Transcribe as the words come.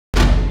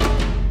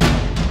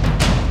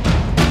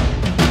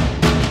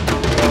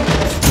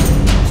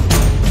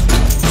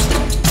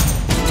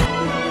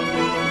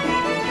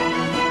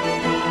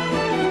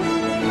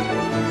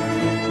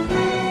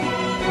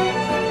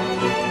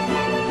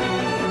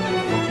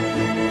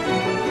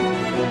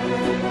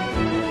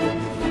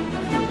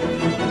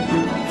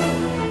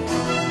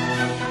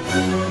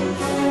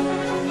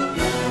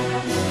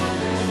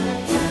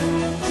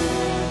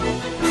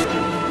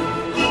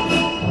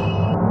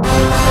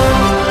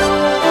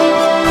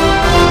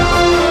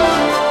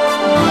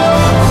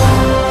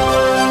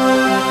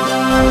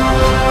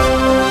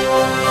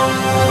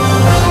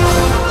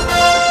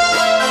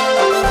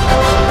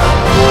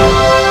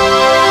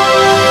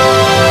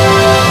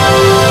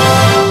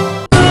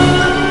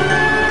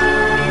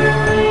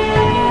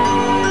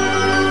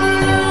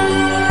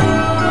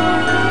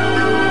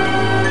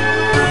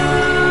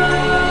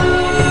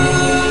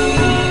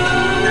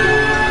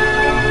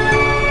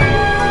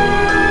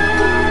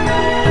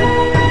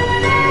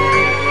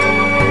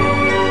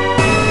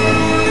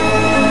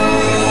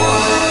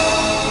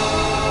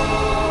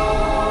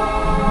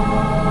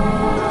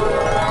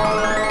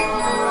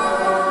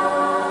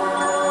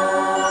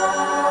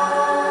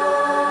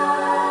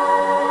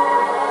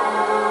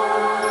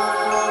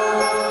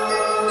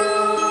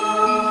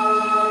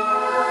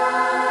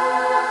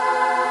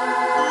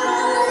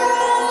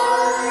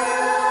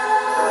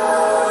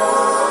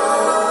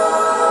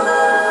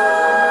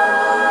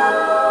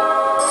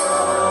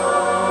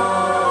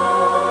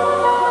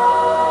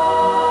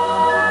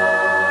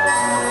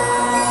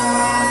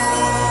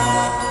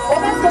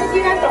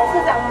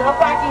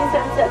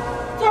神神，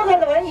坐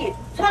着轮椅，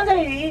穿着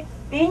雨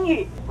淋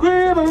雨。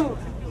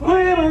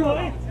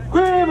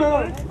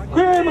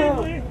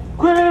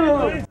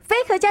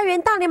非核家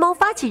园大联盟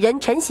发起人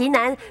陈锡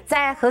南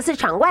在核四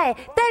场外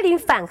带领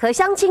反核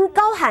乡亲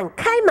高喊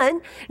开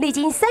门，历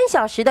经3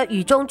小时的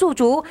雨中驻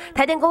足，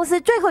台电公司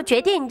最后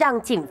决定让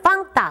警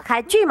方打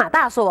开拒马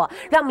大锁，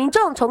让民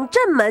众从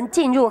正门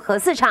进入核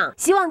四场，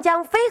希望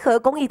将非核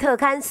公益特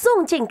刊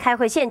送进开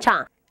会现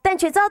场，但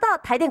却遭到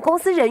台电公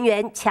司人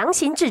员强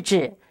行制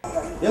止。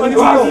不要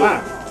打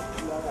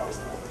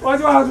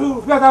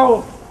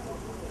我！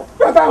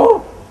不要打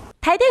我！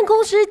台电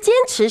公司坚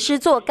持施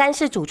作干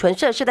式储存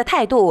设施的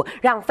态度，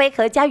让非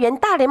核家园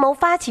大联盟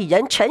发起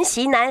人陈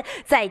锡南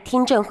在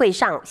听证会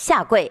上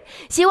下跪，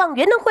希望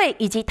原能会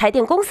以及台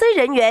电公司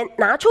人员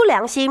拿出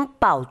良心，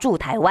保住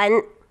台湾。